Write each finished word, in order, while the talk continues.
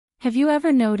Have you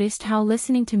ever noticed how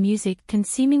listening to music can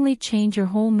seemingly change your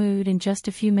whole mood in just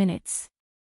a few minutes?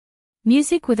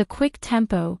 Music with a quick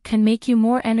tempo can make you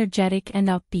more energetic and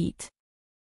upbeat.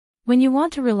 When you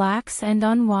want to relax and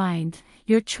unwind,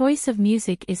 your choice of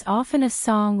music is often a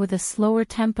song with a slower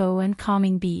tempo and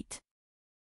calming beat.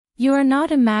 You are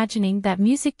not imagining that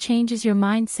music changes your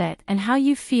mindset and how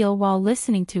you feel while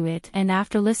listening to it and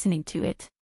after listening to it.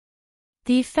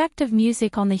 The effect of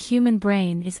music on the human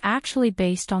brain is actually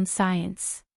based on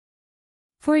science.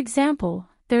 For example,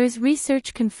 there is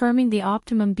research confirming the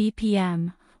optimum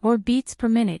BPM, or beats per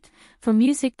minute, for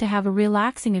music to have a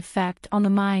relaxing effect on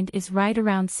the mind is right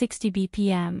around 60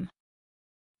 BPM.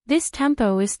 This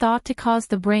tempo is thought to cause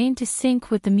the brain to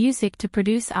sync with the music to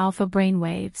produce alpha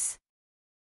brainwaves.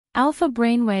 Alpha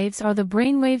brainwaves are the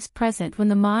brainwaves present when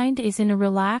the mind is in a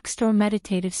relaxed or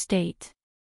meditative state.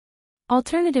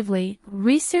 Alternatively,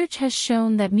 research has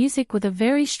shown that music with a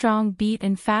very strong beat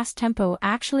and fast tempo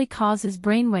actually causes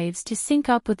brainwaves to sync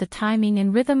up with the timing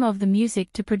and rhythm of the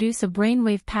music to produce a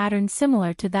brainwave pattern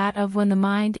similar to that of when the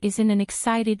mind is in an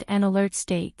excited and alert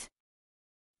state.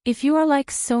 If you are like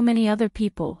so many other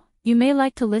people, you may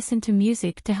like to listen to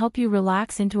music to help you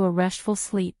relax into a restful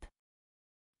sleep.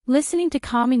 Listening to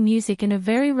calming music in a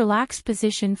very relaxed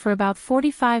position for about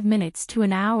 45 minutes to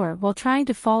an hour while trying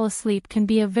to fall asleep can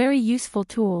be a very useful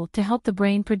tool to help the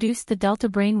brain produce the delta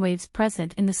brainwaves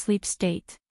present in the sleep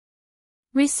state.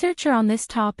 Researcher on this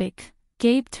topic,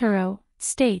 Gabe Turo,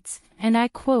 states, and I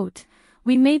quote,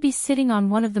 "We may be sitting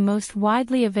on one of the most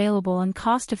widely available and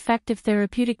cost-effective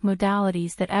therapeutic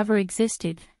modalities that ever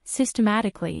existed.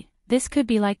 Systematically, this could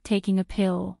be like taking a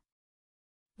pill."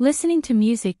 Listening to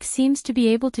music seems to be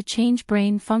able to change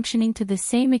brain functioning to the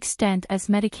same extent as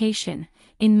medication,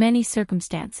 in many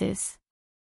circumstances.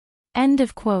 End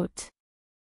of quote.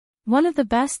 One of the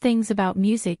best things about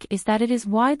music is that it is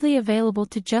widely available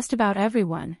to just about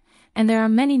everyone, and there are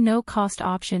many no-cost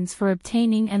options for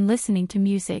obtaining and listening to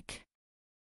music.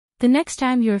 The next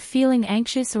time you're feeling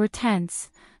anxious or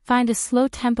tense, find a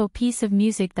slow-tempo piece of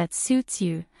music that suits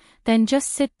you. Then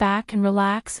just sit back and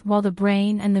relax while the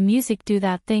brain and the music do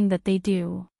that thing that they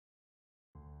do.